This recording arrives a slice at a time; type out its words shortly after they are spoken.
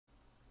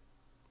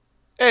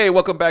Hey,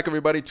 welcome back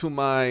everybody to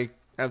my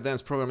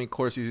advanced programming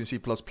course using C++.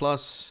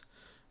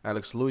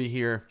 Alex Louie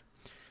here.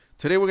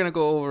 Today we're going to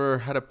go over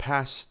how to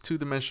pass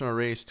two-dimensional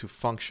arrays to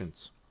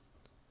functions.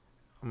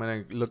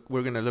 We're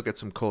going to look at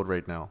some code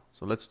right now.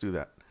 So let's do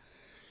that.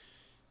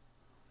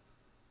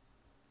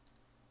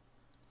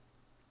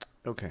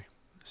 Okay.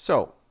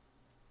 So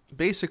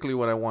basically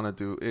what I want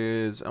to do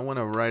is I want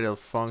to write a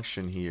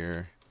function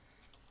here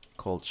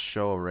called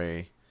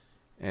showArray,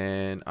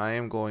 and I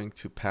am going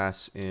to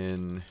pass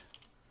in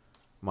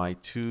my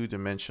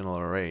two-dimensional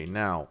array.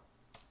 Now,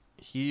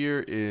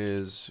 here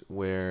is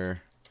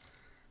where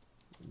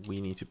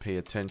we need to pay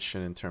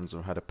attention in terms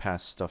of how to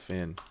pass stuff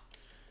in.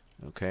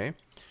 Okay,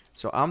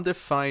 so I'm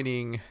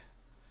defining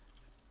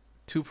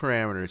two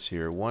parameters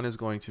here. One is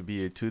going to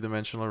be a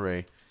two-dimensional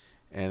array,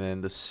 and then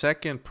the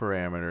second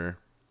parameter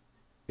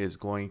is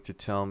going to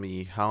tell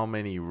me how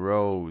many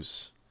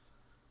rows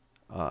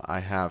I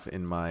have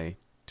in my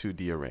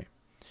 2D array.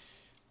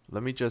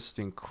 Let me just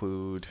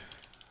include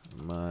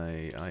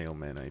my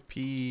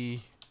iomanip,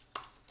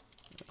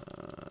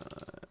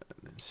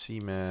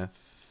 CMath,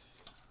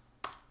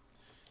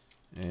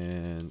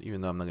 and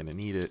even though I'm not going to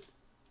need it,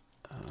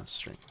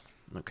 string.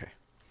 Okay.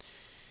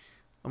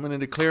 I'm going to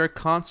declare a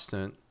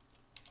constant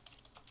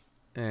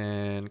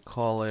and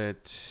call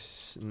it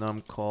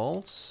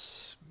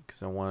numCalls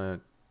because I want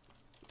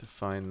to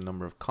define the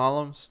number of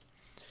columns,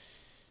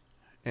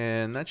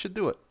 and that should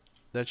do it.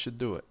 That should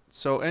do it.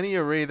 So any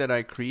array that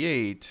I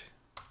create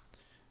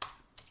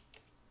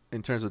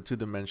in terms of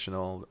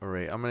two-dimensional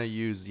array, I'm going to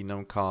use the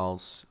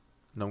numCalls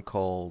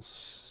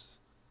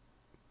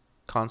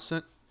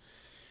constant,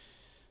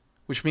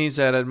 which means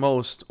that at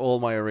most all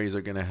my arrays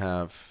are going to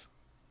have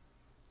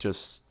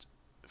just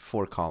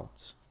 4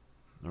 columns.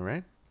 All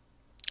right,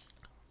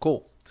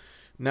 cool.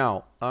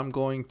 Now I'm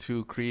going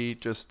to create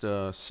just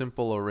a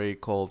simple array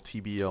called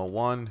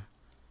tbl1,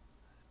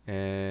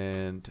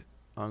 and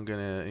I'm going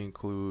to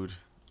include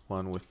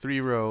one with 3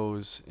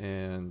 rows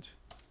and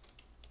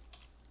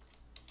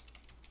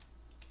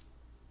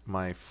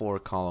my 4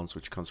 columns,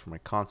 which comes from my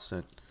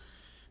constant.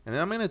 And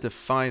then I'm going to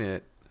define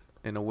it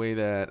in a way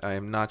that I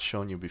am not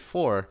shown you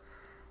before,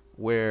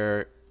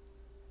 where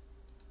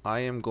I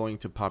am going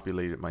to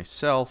populate it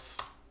myself.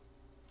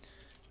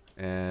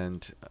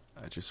 And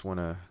I just want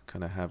to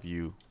kind of have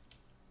you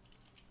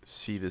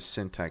see the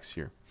syntax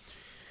here.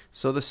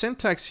 So the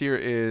syntax here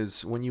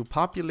is when you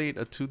populate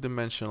a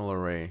two-dimensional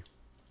array,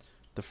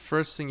 the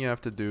first thing you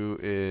have to do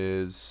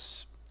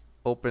is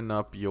open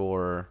up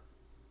your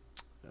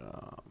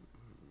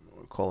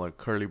call it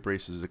curly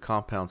braces, the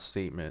compound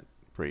statement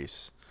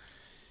brace.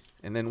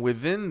 And then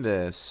within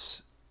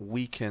this,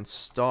 we can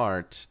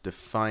start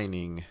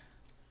defining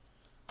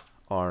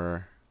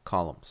our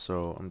columns.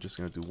 So I'm just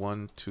going to do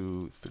 1,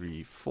 2,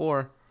 3,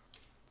 4,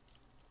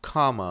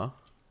 comma,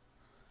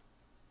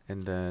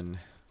 and then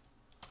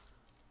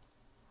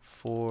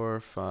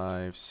 4,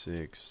 5,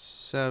 6,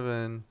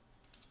 7,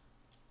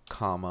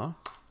 comma,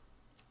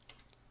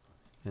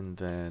 and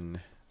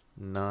then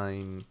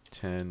 9,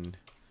 10,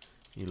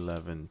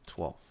 11,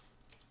 12.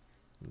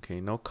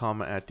 Okay, no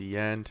comma at the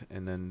end,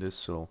 and then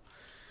this will.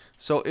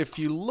 So if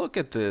you look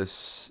at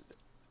this,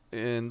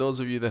 and those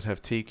of you that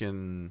have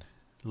taken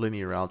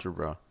linear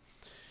algebra,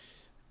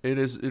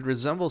 it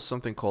resembles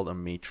something called a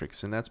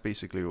matrix, and that's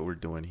basically what we're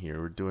doing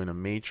here. We're doing a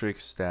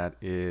matrix that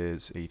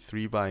is a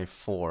 3 by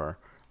 4.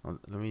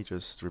 Let me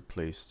just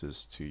replace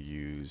this to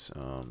use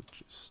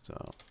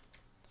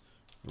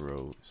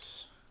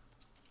rows.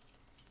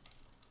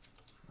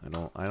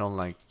 I don't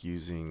like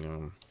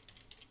using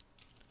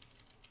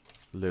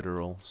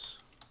literals.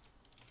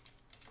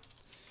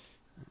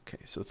 Okay,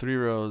 so 3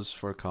 rows,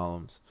 4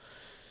 columns.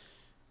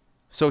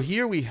 So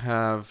here we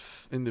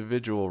have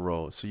individual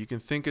rows. So you can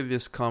think of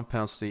this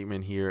compound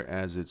statement here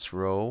as its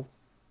row,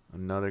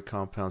 another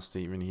compound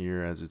statement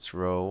here as its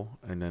row,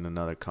 and then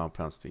another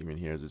compound statement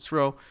here as its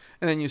row.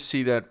 And then you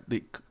see that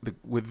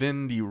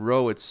within the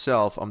row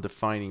itself, I'm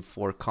defining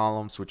 4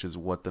 columns, which is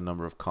what the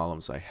number of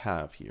columns I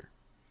have here.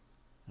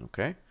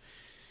 Okay.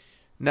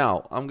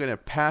 Now I'm going to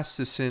pass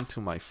this into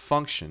my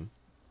function,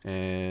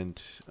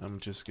 and I'm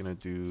just going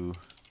to do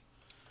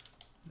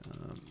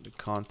the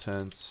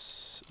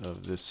contents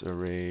of this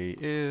array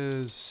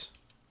is,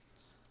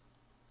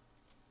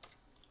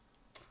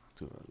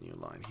 do a new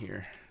line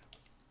here,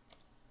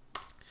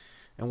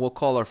 and we'll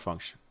call our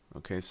function.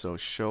 Okay, so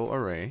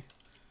showArray,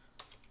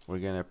 we're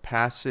going to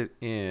pass it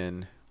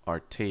in our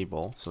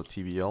table, so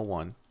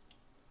tbl1,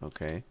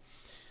 okay,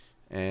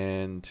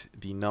 and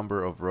the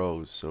number of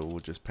rows, so we'll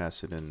just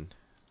pass it in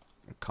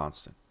a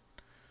constant.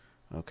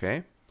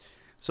 Okay,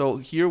 so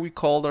here we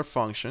called our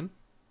function,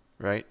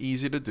 right?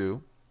 Easy to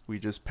do. We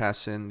just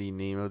pass in the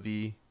name of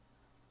the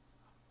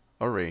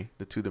array,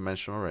 the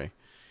two-dimensional array,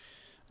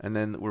 and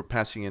then we're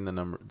passing in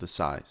the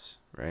size,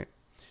 right?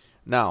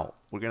 Now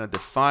we're going to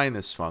define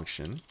this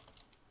function,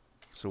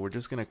 so we're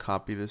just going to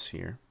copy this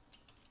here.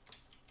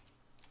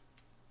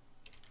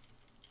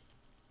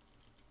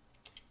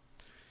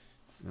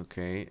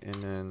 Okay, and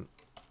then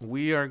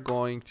we are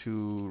going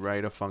to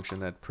write a function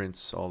that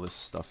prints all this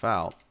stuff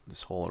out,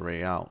 this whole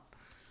array out.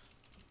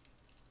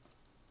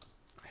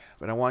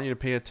 But I want you to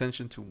pay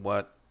attention to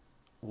what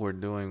we're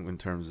doing in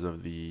terms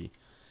of the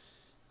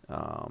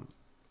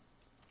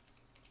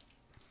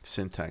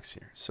syntax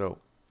here. So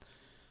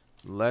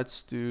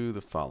let's do the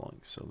following.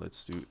 So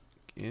let's do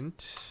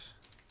int,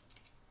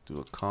 do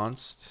a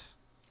const,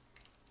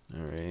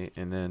 all right,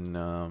 and then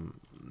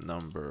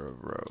number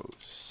of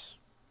rows.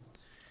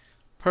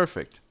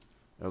 Perfect.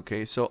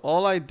 Okay, so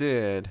all I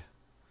did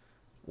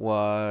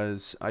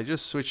was I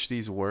just switched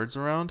these words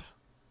around.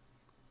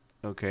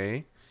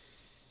 Okay.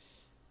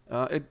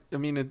 I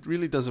mean, it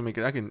really doesn't make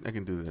it. I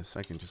can do this.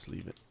 I can just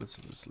leave it. Let's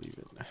just leave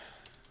it.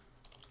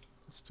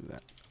 Let's do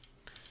that.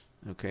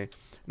 Okay.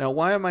 Now,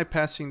 why am I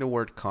passing the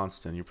word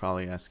constant? You're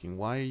probably asking,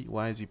 why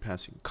is he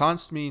passing?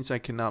 Const means I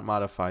cannot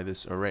modify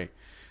this array.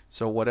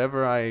 So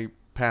whatever I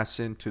pass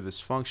into this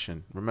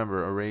function,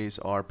 remember arrays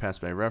are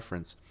passed by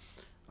reference,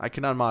 I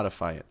cannot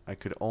modify it. I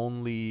could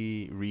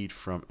only read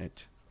from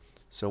it.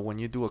 So when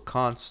you do a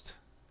const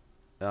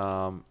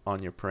on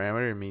your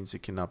parameter, it means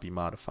it cannot be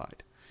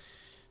modified.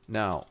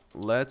 Now,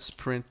 let's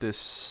print this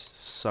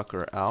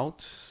sucker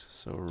out.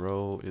 So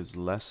row is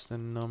less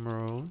than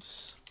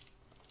numRows.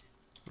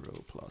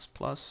 Row plus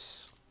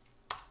plus.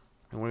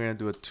 And we're going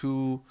to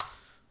do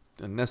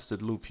a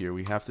nested loop here.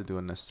 We have to do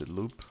a nested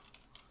loop.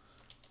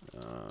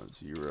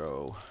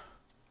 0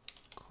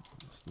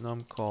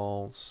 num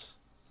calls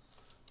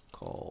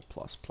call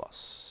plus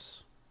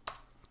plus.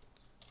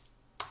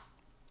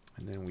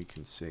 And then we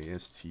can say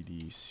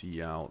std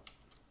cout,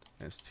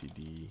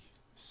 std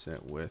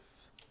set width.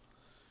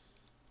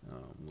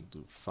 We'll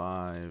do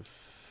 5.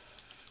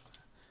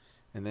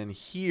 And then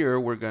here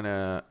we're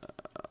gonna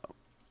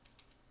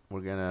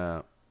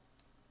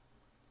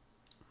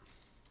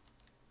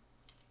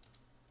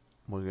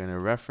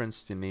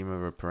reference the name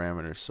of a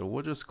parameter. So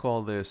we'll just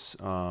call this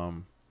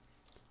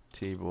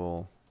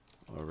table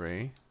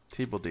array,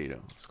 table data.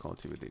 Let's call it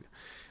table data.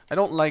 I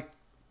don't like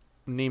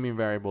naming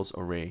variables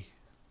array.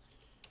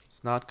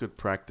 It's not good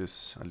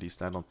practice, at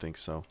least I don't think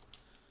so.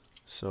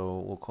 So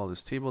we'll call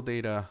this table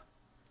data,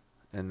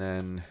 and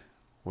then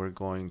we're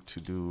going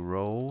to do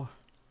row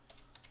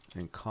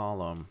and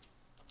column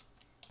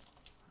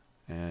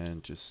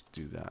and just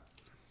do that.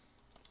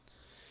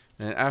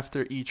 And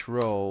after each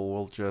row,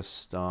 we'll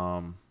just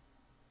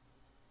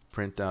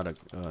print out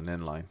an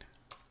end line.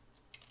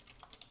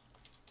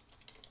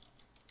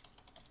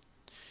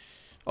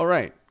 All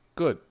right,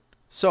 good.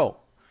 So,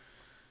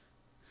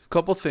 a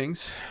couple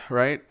things,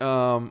 right?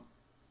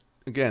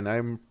 Again,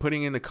 I'm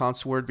putting in the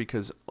const word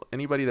because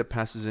anybody that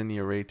passes in the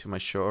array to my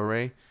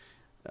showArray,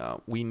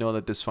 we know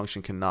that this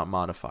function cannot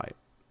modify it.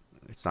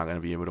 It's not going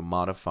to be able to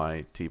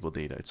modify table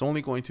data. It's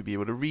only going to be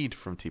able to read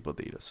from table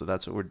data. So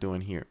that's what we're doing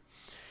here.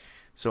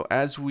 So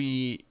as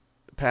we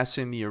pass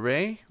in the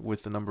array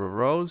with the number of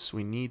rows,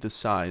 we need the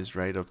size,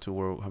 right, up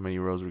to how many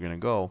rows we're going to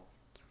go.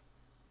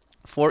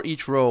 For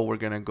each row, we're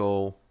going to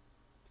go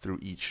through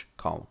each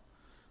column.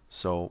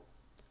 So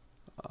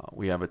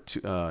we have a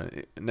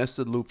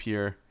nested loop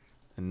here,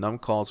 and num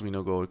calls we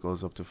know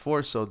goes up to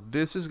 4. So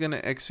this is going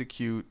to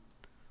execute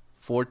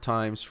 4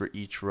 times for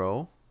each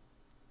row,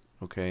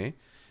 okay?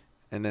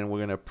 And then we're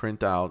going to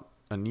print out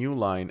a new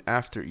line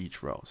after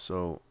each row.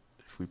 So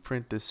if we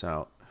print this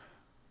out,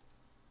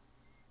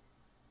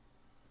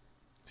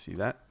 see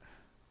that?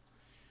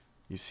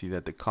 You see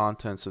that the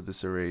contents of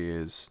this array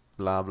is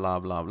blah, blah,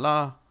 blah,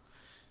 blah.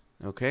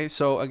 Okay,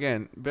 so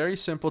again, very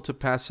simple to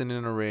pass in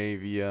an array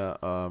via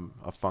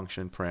a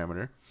function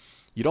parameter.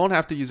 You don't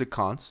have to use a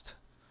const.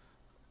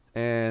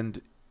 And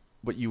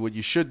what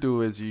you should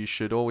do is you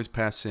should always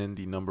pass in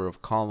the number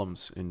of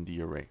columns in the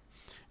array.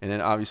 And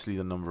then obviously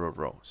the number of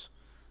rows.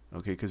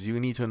 Okay, because you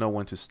need to know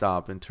when to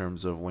stop in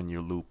terms of when you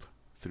loop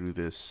through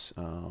this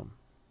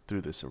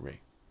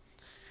array.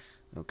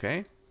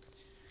 Okay.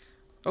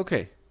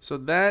 Okay, so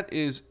that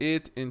is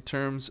it in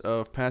terms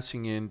of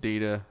passing in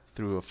data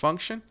through a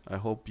function. I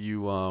hope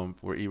you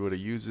were able to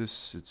use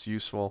this. It's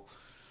useful.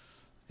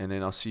 And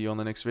then I'll see you on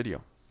the next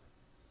video.